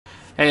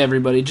Hey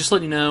everybody, just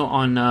letting you know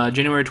on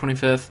January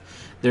 25th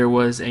there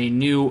was a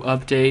new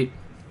update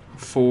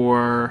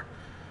for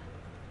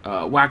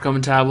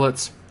Wacom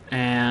tablets,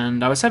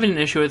 and I was having an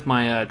issue with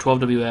my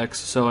 12WX,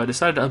 so I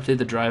decided to update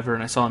the driver,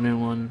 and I saw a new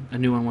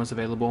one was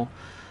available.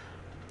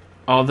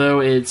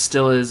 Although it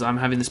still is, I'm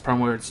having this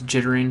problem where it's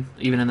jittering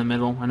even in the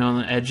middle. I know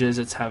on the edges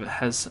it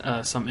has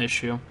some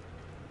issue,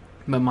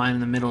 but mine in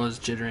the middle is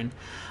jittering.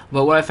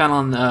 But what I found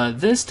on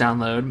this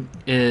download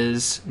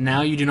is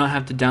now you do not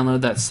have to download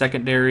that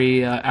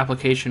secondary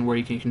application where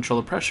you can control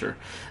the pressure.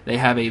 They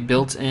have a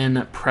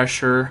built-in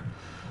pressure,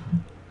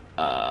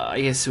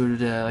 I guess it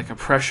would like a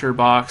pressure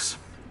box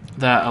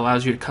that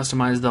allows you to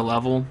customize the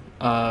level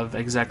of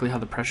exactly how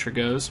the pressure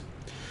goes.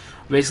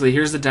 Basically,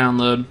 here's the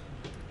download,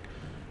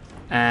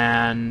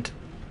 and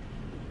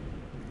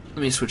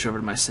let me switch over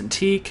to my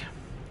Cintiq,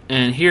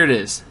 and here it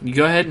is. You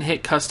go ahead and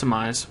hit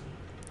customize.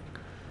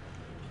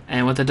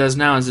 And what that does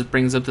now is it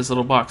brings up this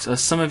little box.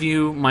 Some of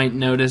you might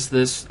notice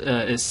this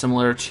is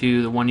similar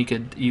to the one you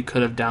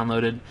could have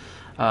downloaded.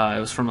 It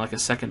was from like a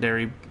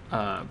secondary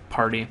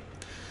party.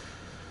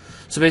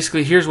 So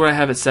basically, here's where I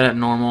have it set at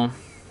normal.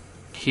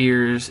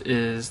 Here's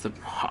is the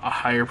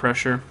higher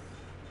pressure.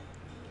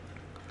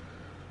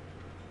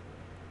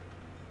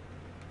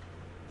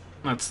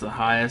 That's the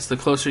highest. The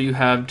closer you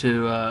have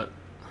to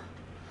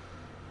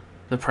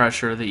the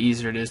pressure, the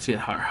easier it is to get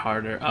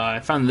harder. I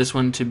found this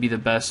one to be the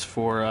best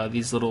for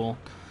these little,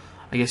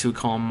 I guess you would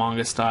call them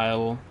manga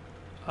style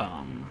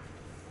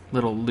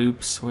little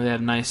loops where they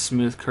have nice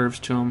smooth curves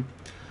to them.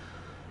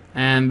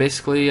 And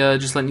basically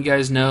just letting you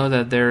guys know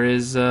that there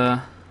is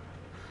a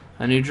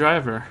new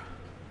driver.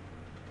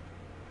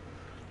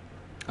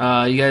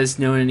 You guys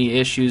know any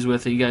issues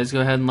with it, you guys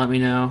go ahead and let me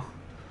know.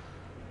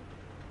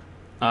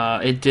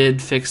 It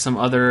did fix some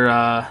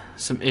other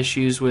some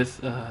issues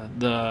with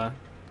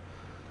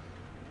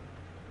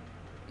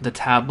the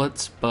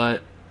tablets,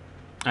 but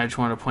I just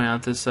wanted to point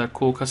out this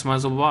cool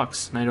customizable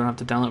box. Now you don't have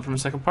to download it from a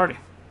second party.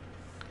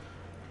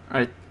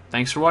 Alright,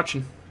 thanks for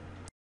watching.